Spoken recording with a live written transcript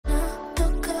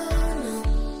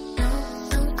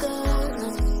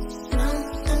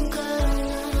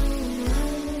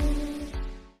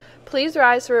Please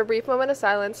rise for a brief moment of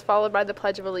silence, followed by the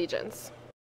Pledge of Allegiance.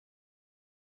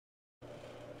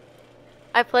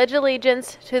 I pledge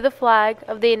allegiance to the flag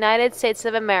of the United States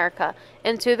of America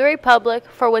and to the republic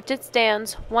for which it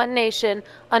stands, one nation,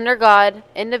 under God,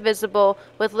 indivisible,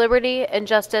 with liberty and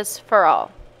justice for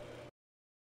all.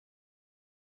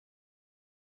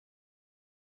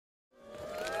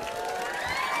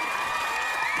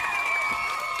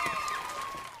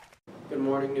 Good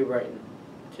morning, New Brighton.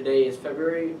 Today is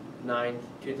February 9th,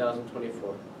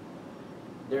 2024.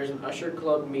 There's an Usher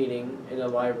Club meeting in the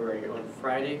library on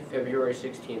Friday, February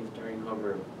 16th during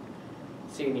homeroom.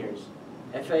 Seniors,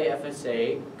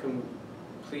 FAFSA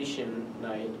completion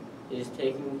night is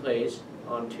taking place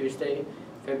on Tuesday,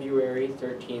 February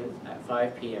 13th at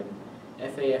 5 p.m.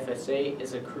 FAFSA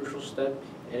is a crucial step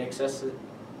in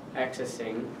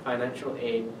accessing financial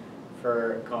aid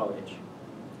for college.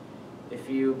 If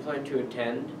you plan to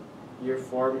attend, your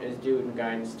form is due in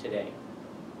guidance today.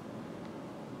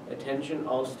 Attention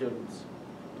all students.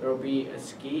 There will be a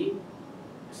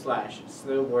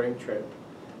ski/snowboarding trip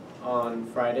on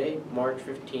Friday, March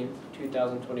 15th,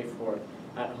 2024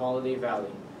 at Holiday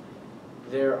Valley.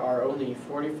 There are only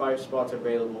 45 spots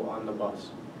available on the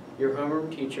bus. Your homeroom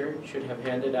teacher should have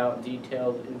handed out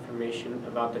detailed information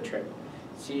about the trip.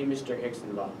 See Mr.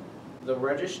 Hicksonbaugh. The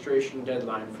registration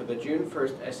deadline for the June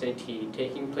 1st SAT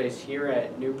taking place here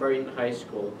at New Brighton High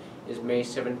School is May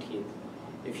 17th.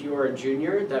 If you are a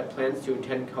junior that plans to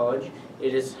attend college,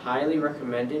 it is highly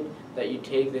recommended that you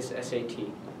take this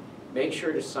SAT. Make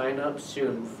sure to sign up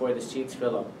soon before the seats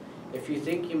fill up. If you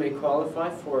think you may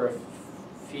qualify for a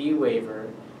fee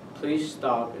waiver, please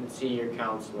stop and see your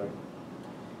counselor.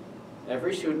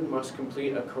 Every student must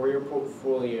complete a career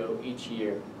portfolio each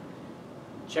year.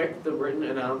 Check the written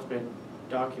announcement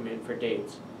document for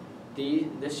dates.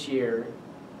 This year,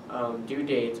 due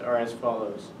dates are as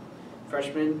follows.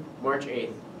 Freshmen, March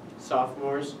 8th.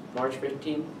 Sophomores, March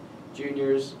 15th.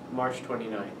 Juniors, March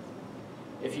 29th.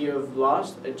 If you have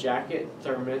lost a jacket,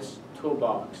 thermos,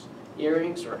 toolbox,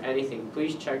 earrings, or anything,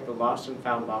 please check the lost and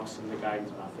found box in the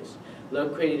guidance office,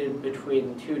 located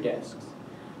between two desks.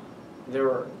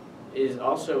 There is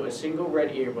also a single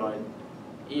red earbud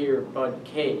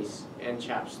case and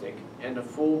chapstick, and a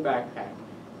full backpack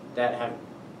that have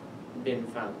been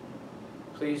found.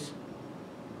 Please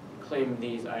claim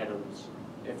these items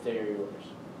if they are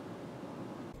yours.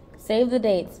 Save the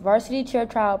dates. Varsity cheer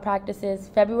tryout practices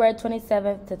February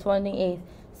 27th to 28th,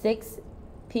 6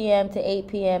 p.m. to 8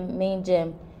 p.m. main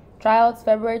gym. Tryouts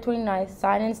February 29th,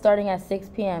 sign-in starting at 6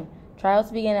 p.m.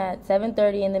 Tryouts begin at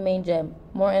 7:30 in the main gym.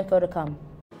 More info to come.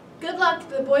 Good luck to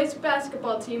the boys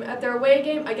basketball team at their away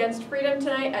game against Freedom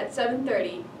tonight at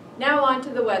 7:30. Now on to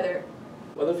the weather.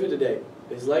 Weather for today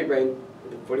is light rain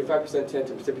with a 45%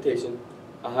 chance of precipitation,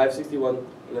 a high of 61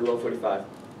 and a low of 45.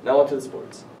 Now on to the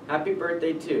sports. Happy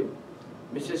birthday to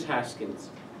Mrs. Haskins.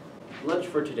 Lunch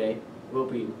for today will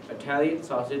be Italian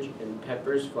sausage and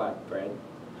peppers flatbread,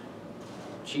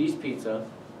 cheese pizza,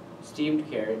 steamed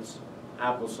carrots,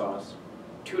 applesauce,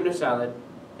 tuna salad,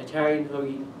 Italian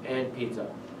hoagie, and pizza.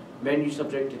 Menu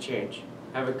subject to change.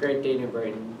 Have a great day, New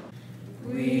Brighton.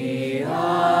 We are